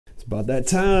About that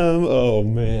time. Oh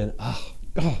man.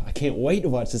 I can't wait to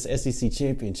watch this SEC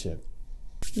championship.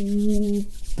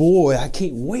 Boy, I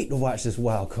can't wait to watch this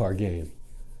wild card game.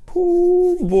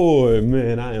 Oh boy,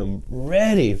 man, I am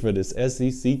ready for this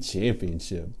SEC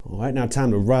championship. All right, now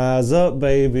time to rise up,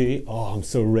 baby. Oh, I'm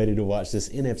so ready to watch this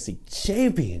NFC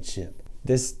championship.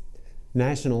 This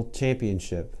national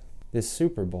championship. This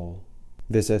Super Bowl.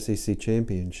 This SEC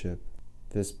championship.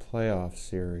 This playoff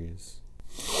series.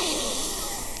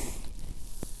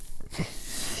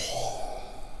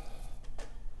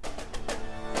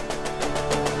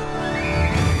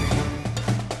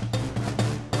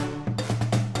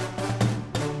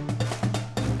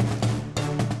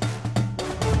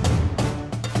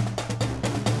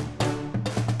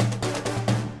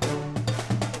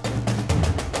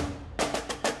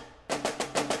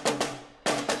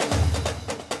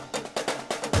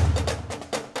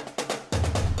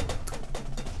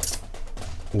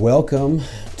 Welcome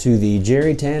to the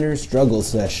Jerry Tanner Struggle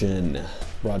Session,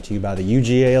 brought to you by the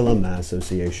UGA Alumni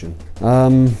Association.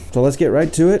 So let's get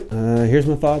right to it. Here's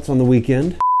my thoughts on the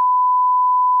weekend.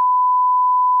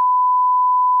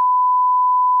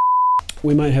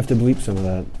 We might have to bleep some of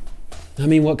that. I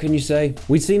mean, what can you say?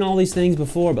 We've seen all these things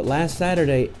before, but last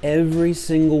Saturday, every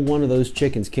single one of those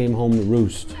chickens came home to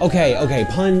roost. Okay,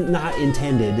 pun not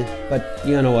intended, but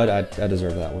you know what, I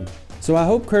deserve that one. So I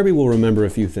hope Kirby will remember a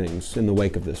few things in the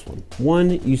wake of this one.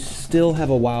 1, you still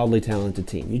have a wildly talented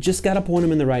team. You just gotta point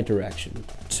them in the right direction.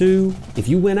 2, if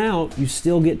you win out, you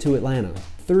still get to Atlanta.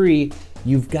 3,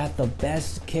 you've got the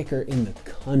best kicker in the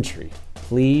country.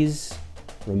 Please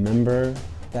remember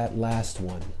that last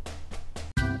one.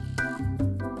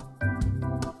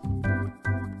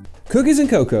 Cookies and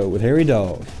Cocoa with Hairy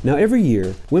Dawg. Now every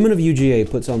year, Women of UGA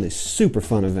puts on this super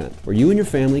fun event where you and your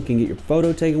family can get your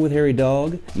photo taken with Hairy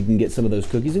Dawg, you can get some of those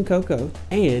cookies and cocoa,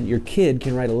 and your kid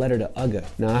can write a letter to UGA.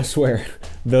 Now I swear,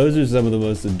 those are some of the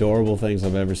most adorable things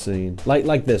I've ever seen.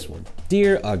 Like this one.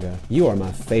 Dear UGA, you are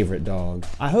my favorite dog.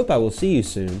 I hope I will see you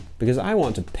soon because I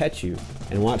want to pet you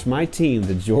and watch my team,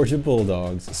 the Georgia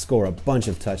Bulldogs, score a bunch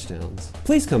of touchdowns.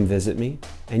 Please come visit me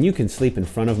and you can sleep in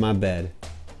front of my bed.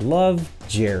 Love,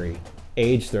 Jerry,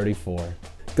 age 34.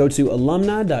 Go to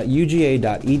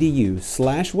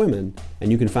alumni.uga.edu/women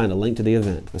and you can find a link to the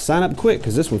event. Now sign up quick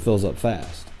because this one fills up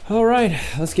fast. All right,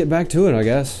 let's get back to it, I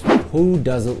guess. Who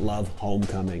doesn't love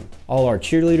homecoming? All our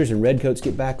cheerleaders and redcoats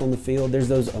get back on the field. There's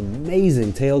those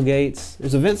amazing tailgates.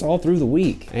 There's events all through the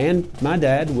week. And my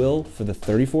dad will, for the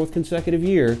 34th consecutive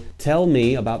year, tell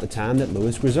me about the time that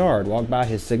Louis Grizzard walked by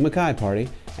his Sigma Chi party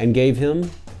and gave him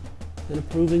an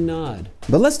approving nod.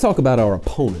 But let's talk about our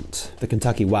opponent, the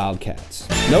Kentucky Wildcats.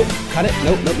 Nope, cut it,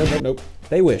 nope.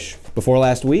 They wish. Before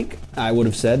last week, I would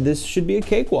have said this should be a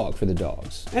cakewalk for the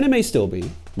Dogs, and it may still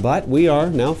be, but we are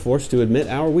now forced to admit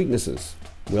our weaknesses.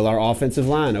 Will our offensive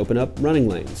line open up running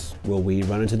lanes? Will we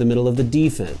run into the middle of the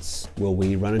defense? Will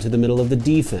we run into the middle of the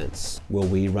defense? Will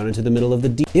we run into the middle of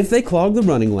the If they clog the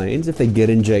running lanes, if they get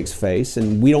in Jake's face,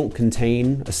 and we don't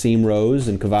contain Asim Rose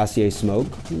and Cavassier Smoke,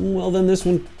 well then this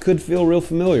one could feel real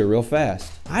familiar real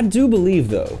fast. I do believe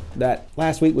though that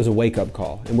last week was a wake-up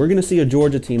call, and we're gonna see a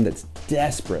Georgia team that's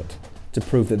desperate to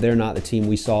prove that they're not the team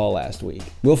we saw last week.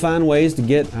 We'll find ways to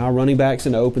get our running backs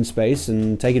into open space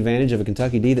and take advantage of a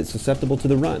Kentucky D that's susceptible to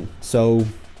the run. So,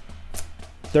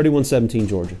 31-17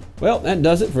 Georgia. Well, that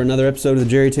does it for another episode of the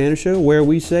Jerry Tanner Show, where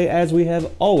we say, as we have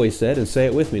always said, and say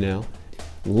it with me now,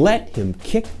 let him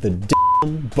kick the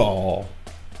damn ball.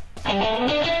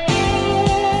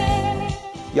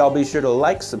 Y'all be sure to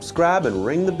like, subscribe, and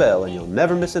ring the bell, and you'll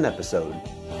never miss an episode.